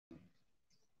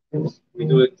We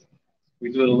do it.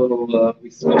 We do it a little. We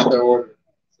switch our order.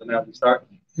 So now we start.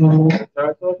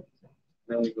 Start talk,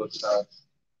 then we go to our.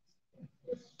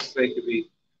 This way it could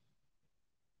be.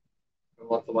 I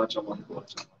want to watch. I want to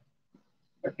watch.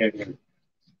 Okay.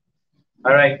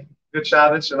 All right. Good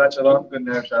Shabbos. Shabbat Shalom. Good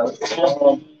Erev Shabbos.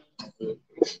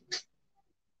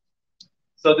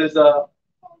 So there's a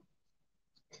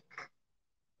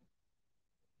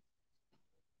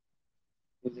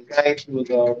guy who was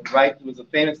who was a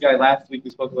famous guy last week. We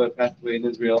spoke about, passed away in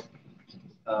Israel.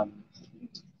 Um,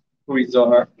 Uri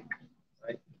Zohar.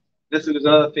 Right. This was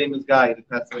another famous guy that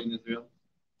passed away in Israel.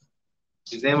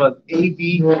 His name was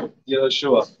A.B.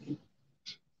 Yehoshua.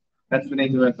 That's the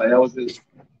name he went by. That was his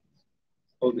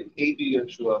code name. A.B.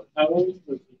 Yehoshua. How old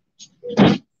was he?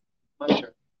 I'm not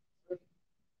sure.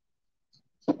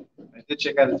 I did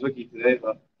check out his wiki today,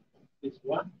 but it's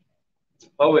what? It's a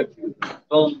poet,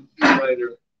 film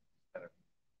writer.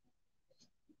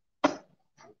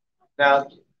 Now,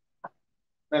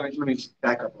 let me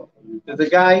back up. There's a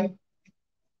guy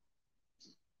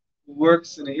who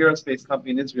works in an aerospace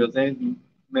company in Israel. His name is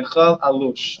Michal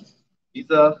Alush. He's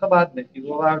a Chabadnik. He's a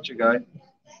larger guy,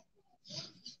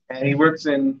 and he works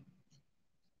in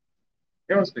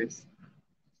aerospace.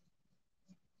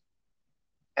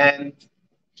 And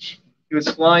he was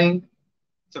flying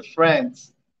to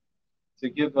France to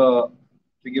give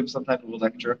some type of a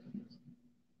lecture,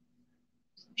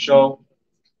 show,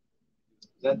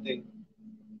 presenting,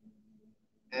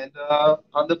 and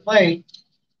on the plane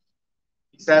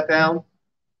he sat down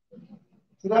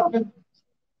to daven.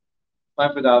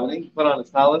 Time for davening. Put on his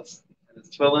talents and his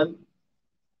tefillin,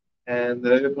 and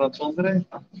you put on tefillin today.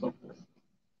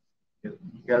 You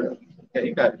got it. Yeah,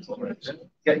 you got it. Right?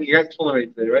 You got tefillin ready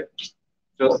today, right?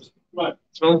 Just right.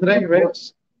 Tefillin today,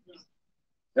 right?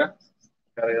 Yeah.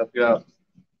 Gotta help you out.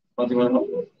 What do you want to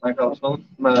know? Michael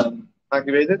tefillin.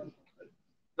 Activated?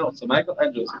 No, so Michael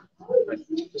and Joseph.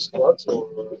 Just lots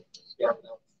or yeah.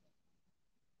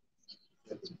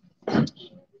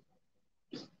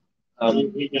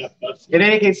 In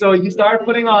any case, so he started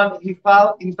putting on his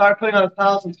towels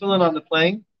and filling on the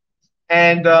plane,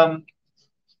 and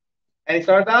he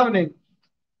started davening.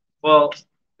 Well,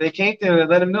 they came to him and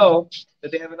let him know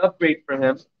that they have an upgrade for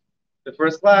him, the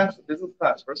first class, business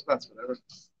class, first class, whatever.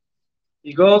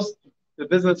 He goes to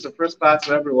business or first class,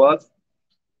 whatever it was,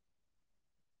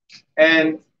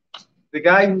 and the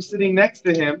guy who's sitting next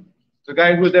to him, the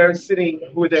guy who they're sitting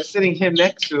him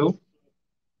next to,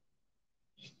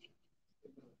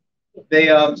 they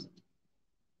ask,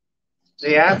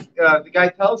 the guy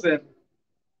tells him,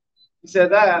 he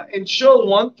said that in shul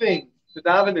one thing, to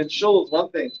daven in shul is one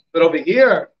thing, but over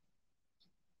here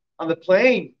on the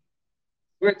plane,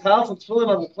 we're towels and tefillin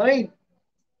on the plane.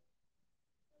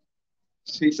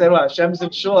 So he said, well, Hashem's in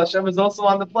shul, Hashem is also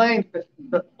on the plane.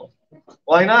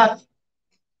 Why not?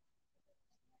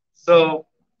 So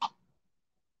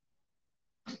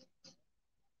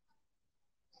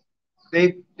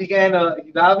they began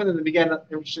daven, and they began an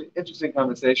interesting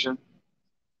conversation.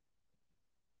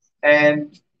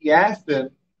 And he asked him,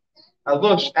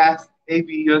 Alush asked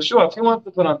A.B. Yeshua if he wants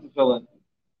to put on tefillin.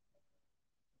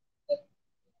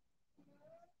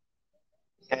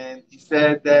 And he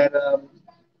said that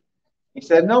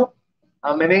no,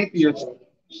 I'm an atheist.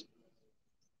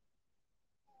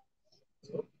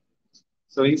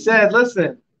 So he said,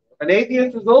 listen, an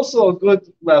atheist is also a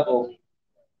good level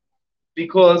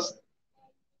because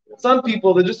some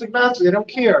people, they're just agnostic, they don't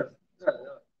care.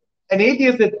 An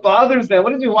atheist, it bothers them.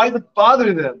 What do you mean? Why does it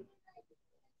bother them?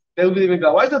 They would even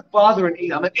go, why does it bother an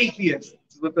atheist? I'm an atheist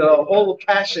with a whole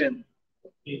passion.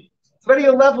 It's already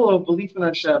a level of belief in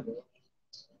Hashem.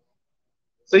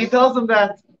 So he tells them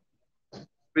that, but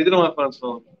he didn't want to put on his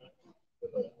phone.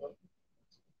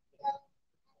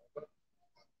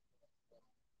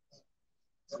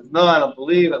 He says, no, I don't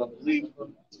believe.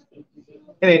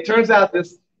 And it turns out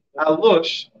this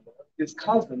Alush, his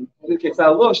cousin, in this case,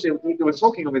 Alush, they were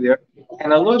talking over there,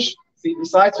 and Alush, see,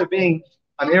 besides for being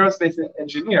an aerospace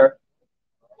engineer,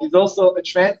 he's also a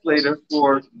translator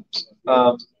for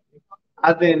Evan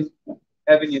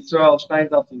Yisrael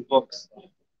Steinsaltz's books.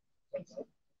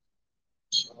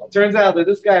 It turns out that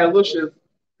this guy Alush's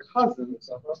cousin,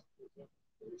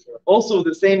 also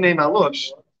the same name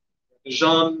Alush,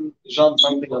 Jean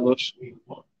something Alush.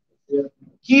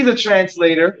 He's a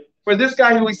translator for this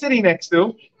guy who he's sitting next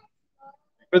to,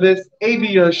 for this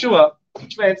A.B. Yeshua, he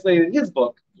translated his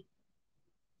book.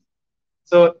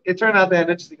 So it turned out they had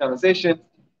an interesting conversation.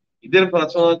 He didn't put on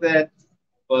tefillin at that,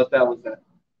 but that was that.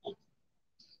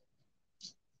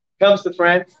 Comes to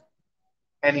France,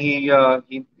 and he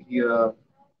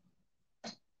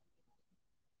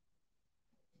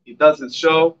He does his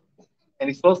show, and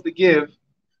he's supposed to give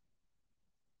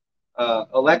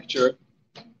a lecture.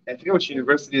 I forget which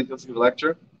university is supposed to give a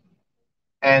lecture,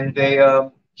 and they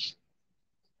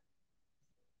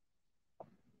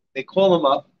call him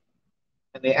up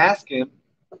and they ask him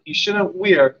he shouldn't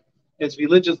wear his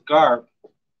religious garb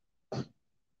to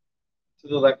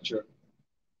the lecture,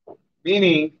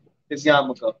 meaning his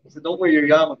yarmulke. He said, "Don't wear your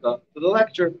yarmulke to the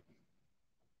lecture."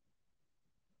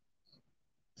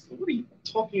 So what are you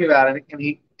talking about? And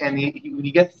when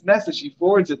he gets this message, he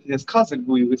forwards it to his cousin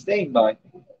who he was staying by,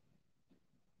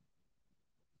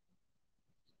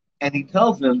 and he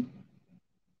tells him.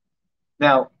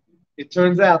 Now, it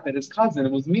turns out that his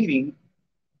cousin was meeting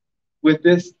with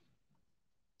this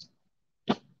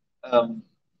um,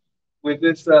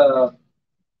 Ebi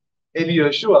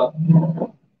Yeshua,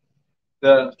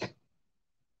 the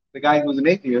guy who was an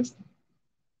atheist,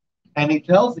 and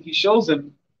he shows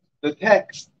him the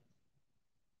text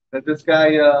that this guy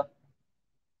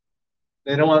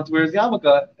they don't want to wear his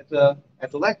yarmulke at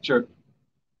the lecture.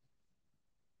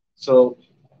 So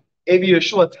Ebi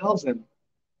Yeshua tells him,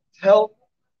 tell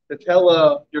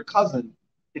your cousin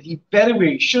that he better wear,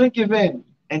 he shouldn't give in,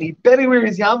 and he better wear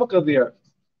his yarmulke there.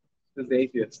 This is the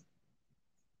atheist.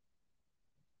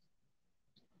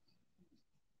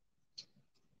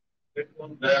 Which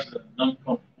one there? The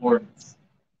non-conformist.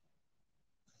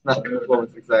 Not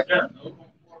conformance, exactly. Yeah,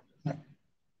 no-conformist.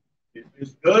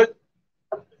 It's good.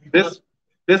 This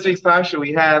week's parsha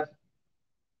we have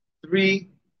three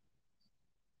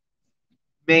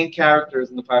main characters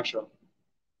in the parsha.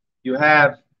 You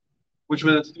have, which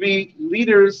were the three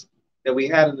leaders that we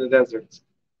had in the desert.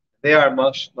 They are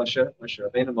Moshe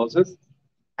Rabbeinu, Moses,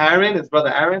 Aaron, his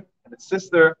brother Aaron, and his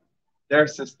sister, their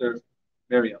sister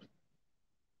Miriam.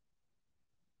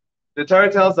 The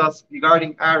Torah tells us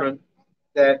regarding Aaron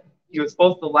that he was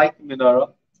supposed to light the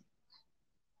menorah,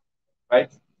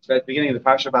 right? So at the beginning of the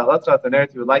parsha about Latzat, the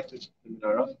narrative would light the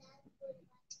menorah,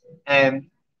 and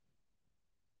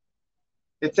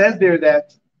it says there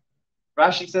that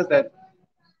Rashi says that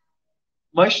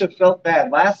Moshe felt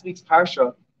bad last week's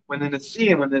parsha when the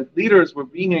Nesiim, when the leaders were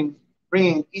bringing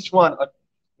each one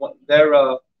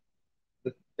their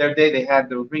day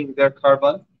they were bringing their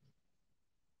carbon.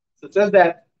 So it says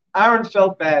that Aaron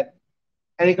felt bad,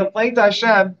 and he complained to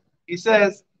Hashem. He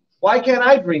says, "Why can't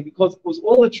I bring? Because it was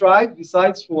all the tribe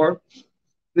besides for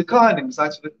the Kohanim,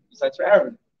 besides for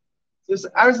Aaron." So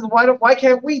Aaron says, "Why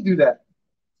can't we do that?"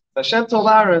 So Hashem told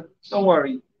Aaron, "Don't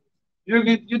worry,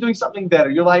 you're doing something better.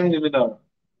 You're lighting the menorah.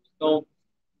 Don't."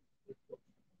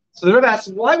 So the Rebbe asks,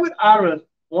 "Why would Aaron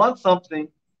want something?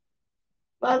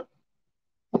 Not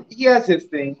he has his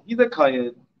thing. He's a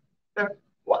kohen.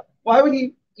 Why would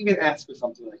he even ask for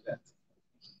something like that?"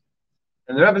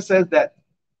 And the Rebbe says that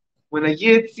when a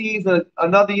yid sees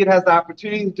another yid has the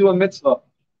opportunity to do a mitzvah,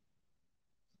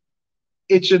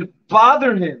 it should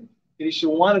bother him that he should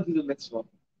want to do the mitzvah.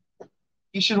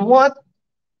 He should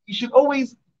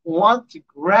always want to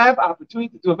grab opportunity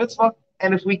to do a mitzvah,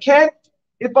 and if we can't,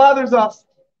 it bothers us.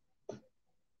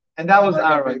 And that was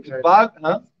Aaron.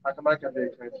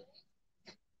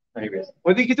 Anyways,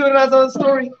 well, you can do it as another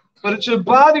story, but it should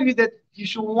bother you that you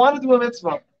should want to do a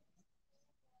mitzvah.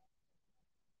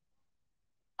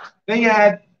 Then you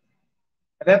had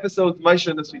an episode of Moshe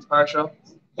in this week's parsha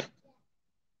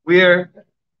where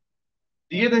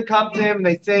the Yidden come to him and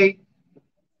they say,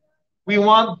 "We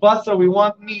want basar, we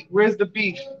want meat. Where's the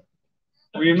beef?"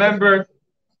 We remember,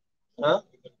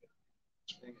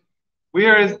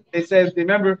 they said, they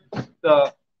remember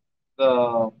the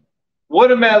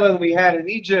watermelon we had in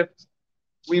Egypt.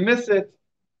 We miss it.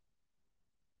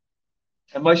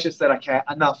 And Moshe said,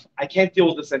 enough. I can't deal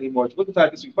with this anymore. Look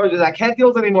at this week. I can't deal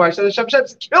with it anymore. I said, Hashem,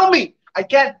 kill me. I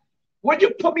can't. Would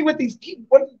you put me with these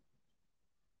people?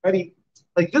 Ready?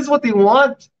 Like, this is what they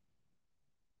want?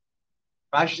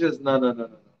 Rashi says, no.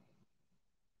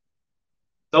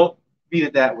 Don't beat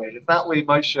it that way. It's not way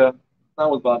Moshe, it's not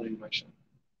what's bothering Moshe.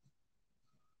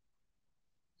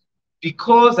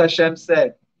 Because Hashem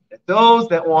said that those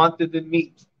that wanted the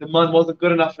meat, the man wasn't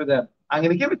good enough for them. I'm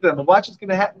going to give it to them, and watch what's going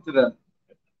to happen to them.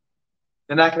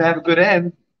 They're not going to have a good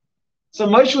end. So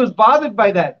Moshe was bothered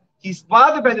by that. He's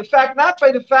bothered by the fact, not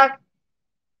by the fact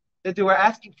that they were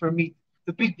asking for meat. It's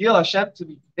a big deal, Hashem,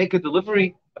 to make a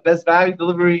delivery, a best value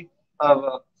delivery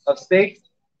of steaks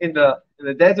in the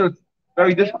desert.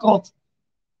 Very difficult.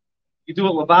 You do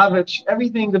it Lubavitch,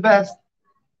 everything the best.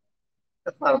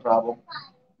 That's not a problem.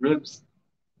 Ribs.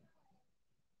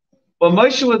 What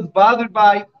Moshe was bothered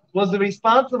by was the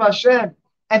response of Hashem.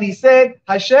 And he said,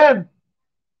 Hashem,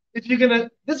 if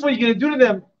this is what you're gonna do to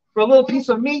them for a little piece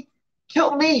of meat,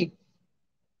 kill me.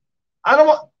 I don't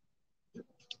want.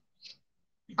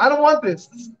 I don't want this.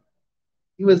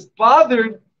 He was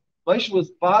bothered. Moshe was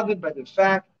bothered by the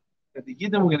fact that the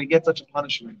Yidden were going to get such a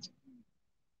punishment.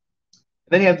 And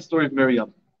then he had the story of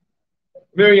Miriam.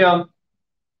 Miriam,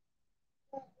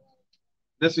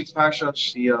 this week's parsha,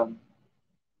 she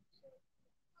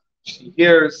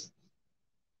hears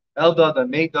Eldad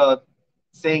and Medad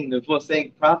saying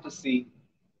prophecy,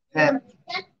 and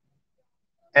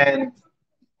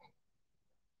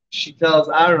she tells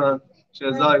Aaron, she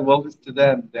says, "Oh, woe is to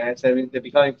them. They're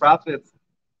becoming prophets."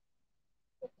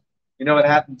 You know what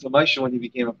happened to Moshe when he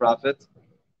became a prophet?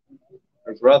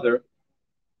 Her brother,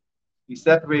 he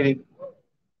separated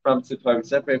from Tzipor, he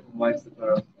separated from wife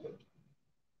Tzipor.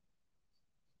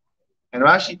 And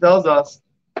Rashi tells us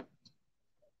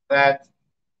that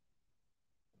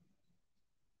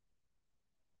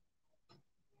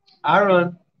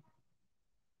Aaron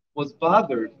was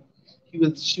bothered.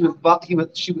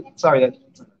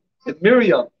 That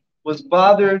Miriam was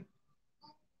bothered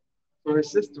for her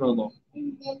sister-in-law.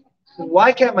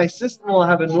 Why can't my sister-in-law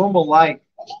have a normal life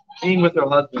being with her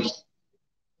husband?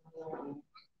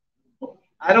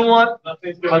 I don't want,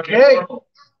 okay,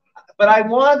 but I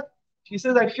want, she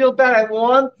says, I feel bad,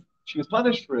 she was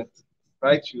punished for it,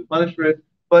 right? She was punished for it,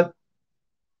 but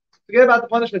forget about the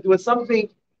punishment. There was something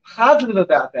positive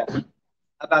about that,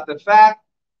 about the fact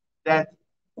that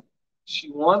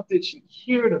she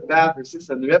cared about her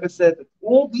sister. And the Rebbe said that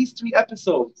all these 3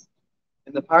 episodes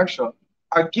in the Parsha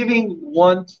are giving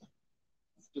one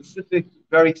specific,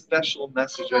 very special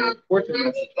message, very important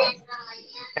message.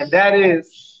 And that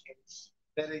is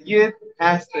that a Yid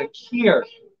has to care.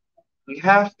 We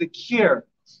have to care.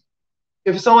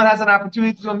 If someone has an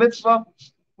opportunity to do a mitzvah,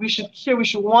 we should care. We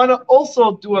should want to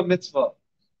also do a mitzvah.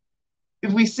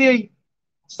 If we see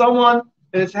someone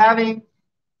that is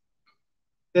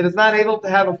not able to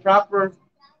have a proper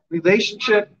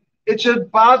relationship, it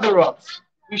should bother us.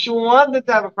 We should want them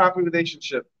to have a proper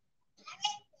relationship.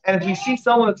 And if we see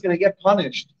someone that's going to get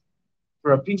punished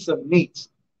for a piece of meat,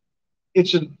 it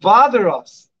should bother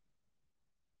us.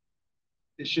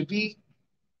 We should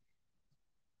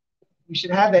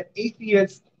have that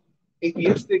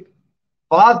atheistic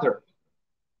bother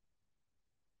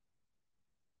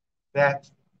that,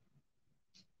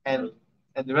 and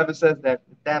the Rebbe says that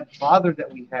bother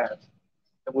that we have,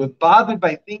 that we're bothered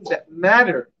by things that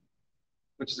matter,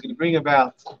 which is going to bring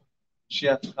about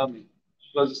Mashiach coming.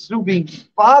 Because it's through being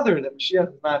bothered that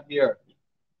Mashiach is not here.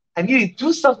 And you need to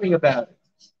do something about it.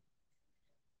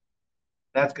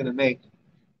 That's going to make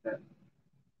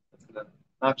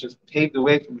not just pave the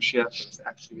way for Mashiach, but it's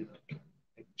actually going to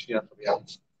make Mashiach for the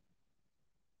outside.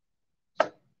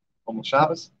 Almost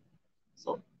Shabbos?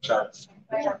 So, Shabbos.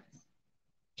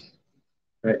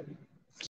 Right.